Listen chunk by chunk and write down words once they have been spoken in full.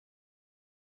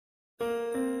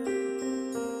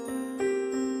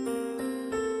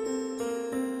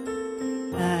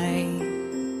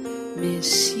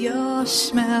your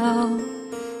smell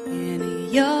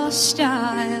and your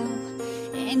style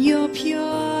and your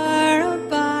pure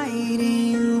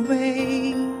abiding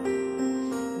way.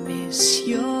 Miss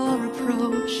your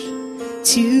approach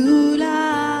to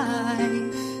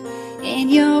life and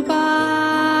your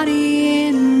body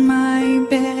in my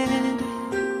bed.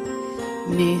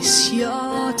 Miss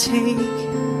your take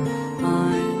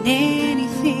on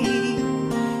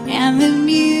anything and the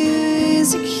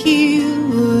music you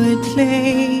would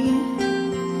play.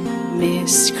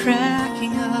 Miss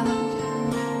cracking up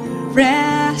and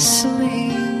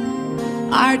wrestling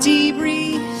our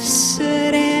debriefs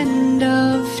at end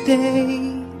of day.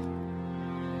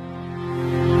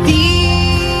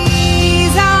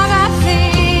 These are the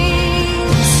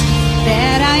things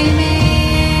that I miss.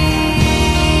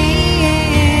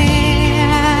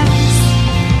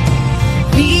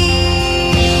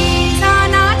 These are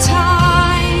not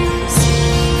times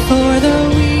for the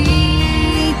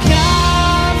weak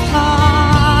of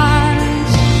heart.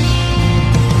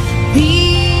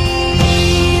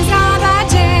 These are the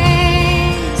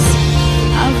days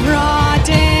of raw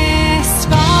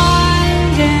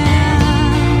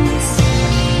despondence.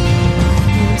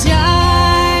 And I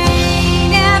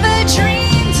never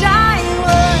dreamed I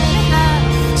would have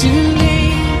to lay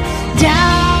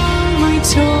down my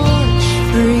torch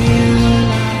for you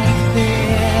like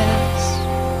this.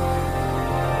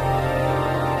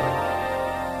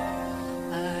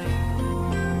 I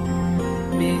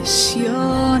miss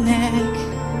your neck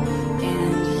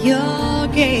and your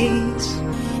gait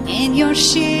and your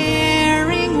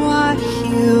sharing what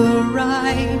you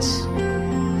write.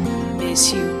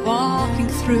 Miss you walking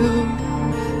through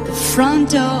the front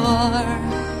door,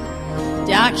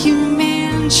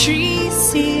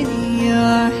 documentaries in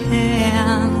your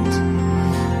hand.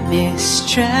 Miss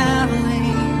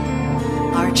traveling,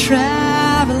 our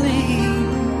traveling,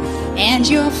 and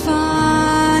your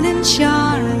fun and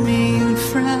charming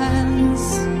friends.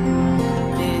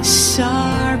 Miss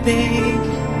our big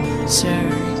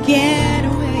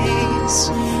getaways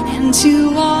and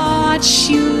to watch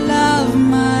you love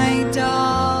my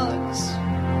dogs.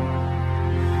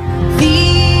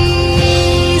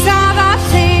 These are the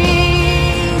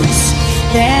things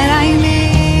that I miss.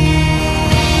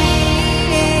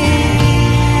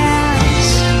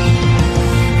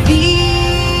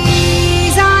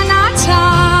 These are not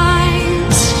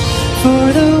times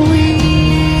for the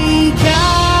weak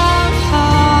of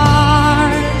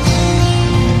heart.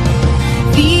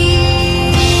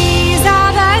 These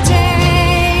are the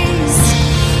days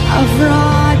of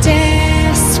raw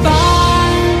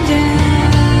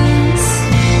despondence.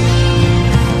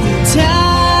 And I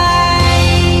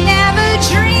never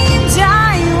dreamed I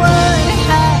would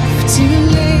have to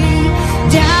lay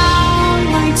down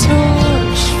my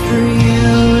torch for you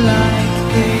like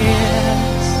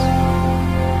this.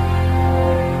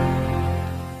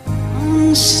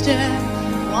 One step,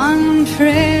 one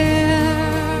prayer,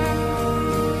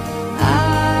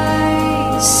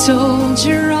 I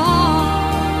soldier on,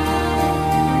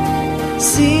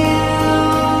 simulating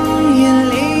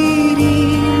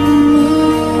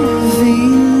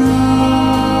moving on.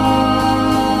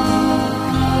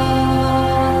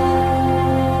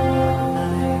 I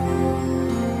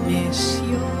miss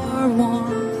your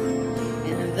warmth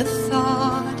and the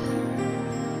thought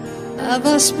of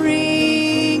us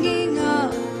bringing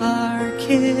up our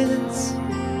kids,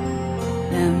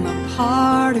 and the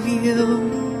part of you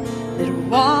that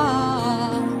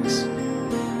walks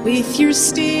with your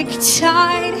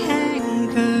stick-tight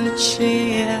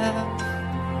handkerchief.